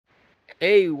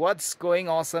Hey, what's going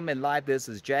awesome in life? This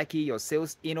is Jackie, your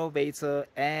sales innovator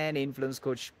and influence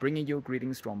coach, bringing you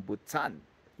greetings from Bhutan.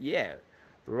 Yeah,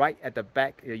 right at the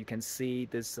back, you can see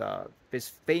this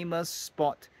famous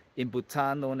spot in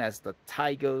Bhutan known as the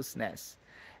Tiger's Nest.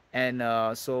 And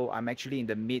so I'm actually in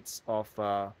the midst of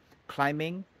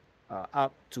climbing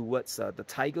up towards the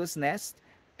Tiger's Nest,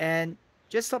 and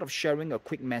just sort of sharing a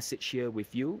quick message here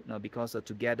with you, because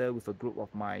together with a group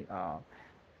of my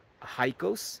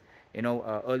hikers.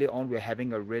 Earlier on, we're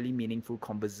having a really meaningful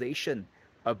conversation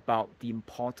about the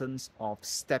importance of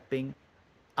stepping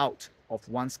out of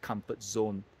one's comfort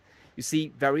zone. You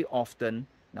see, very often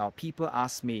now people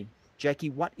ask me, Jackie,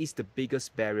 what is the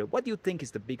biggest barrier? What do you think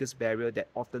is the biggest barrier that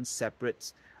often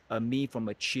separates me from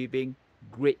achieving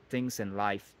great things in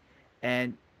life?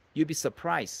 And you'd be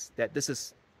surprised that this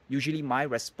is usually my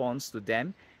response to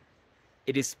them.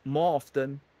 It is more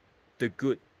often the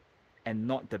good and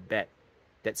not the bad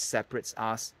that separates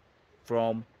us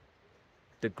from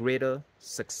the greater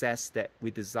success that we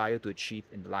desire to achieve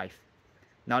in life.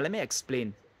 Now, let me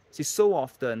explain. See, so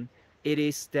often it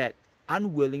is that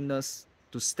unwillingness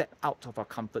to step out of our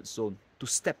comfort zone, to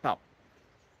step out,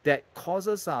 that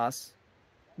causes us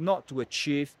not to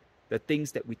achieve the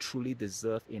things that we truly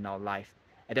deserve in our life.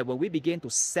 And that when we begin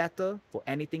to settle for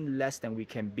anything less than we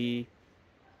can be,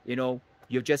 you know,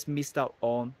 you've just missed out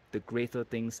on the greater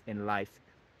things in life.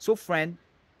 So, friend,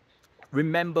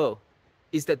 remember,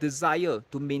 it's the desire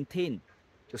to maintain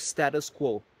your status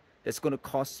quo that's going to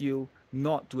cause you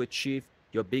not to achieve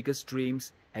your biggest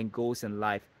dreams and goals in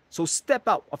life. So step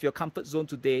out of your comfort zone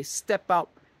today. Step out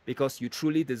because you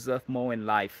truly deserve more in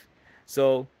life.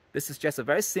 So this is just a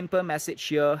very simple message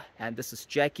here. And this is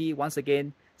Jackie once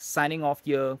again signing off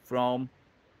here from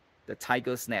the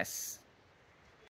Tiger's Nest.